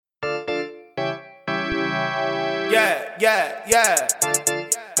Yes,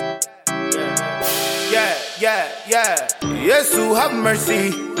 you have mercy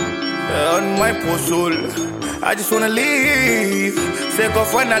on my poor soul. I just wanna leave. Say go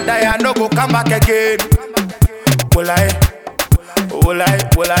when I die, I no go come back again. Will I?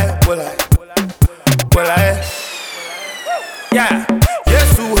 Yeah.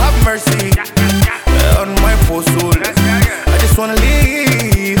 Yes, you have mercy on my poor soul. I just wanna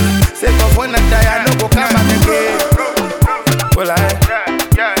leave. Say go when I die, I no go come back again. Will I?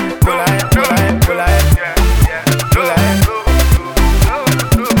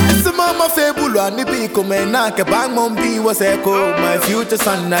 My future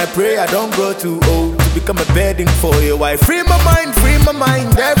son, I pray I don't grow too old to become a bedding for your wife. Free my mind.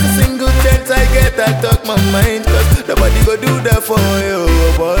 Every single chance I get, I talk my mind. Cause nobody go do that for you,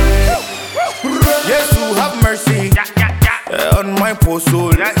 boy. Yes, you have mercy on my poor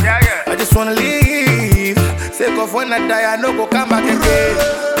soul. I just wanna leave. Sake of when I die, I no go come back again.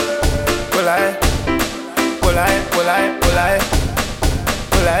 Will I?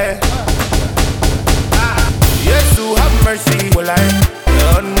 Yes, you have mercy.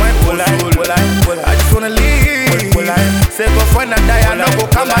 On my poor soul. I just wanna leave. Say go when I die, I no go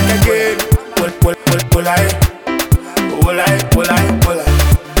come back again.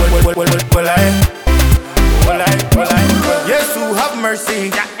 Yes, you have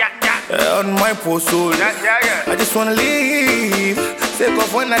mercy. On my poor soul. I just wanna leave. Say go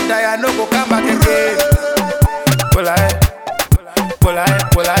when I die, I no go come back again.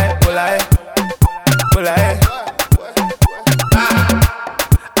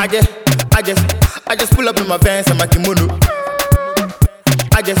 I just pull up in my Vans and my kimono.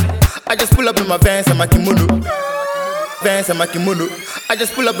 I just pull up in my Vans and my kimono. I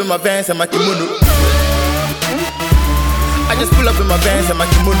just pull up in my Vans and my kimono. I just pull up in my Vans and my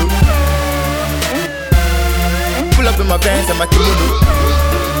kimono. Pull up in my Vans and my kimono.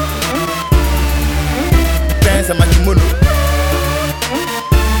 Vans and my kimono.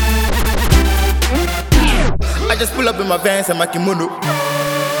 I just pull up in my Vans and my kimono.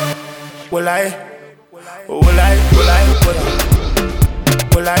 Will I?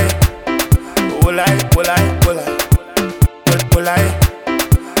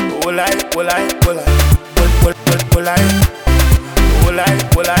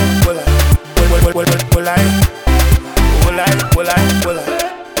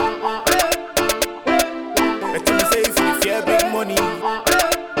 Let me say if you fear big money.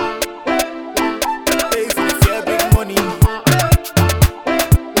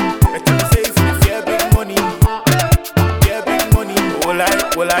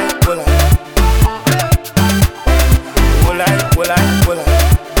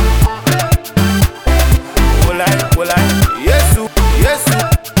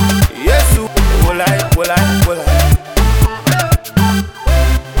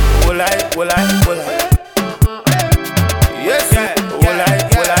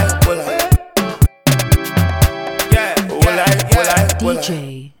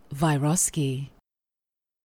 DJ Vyroski.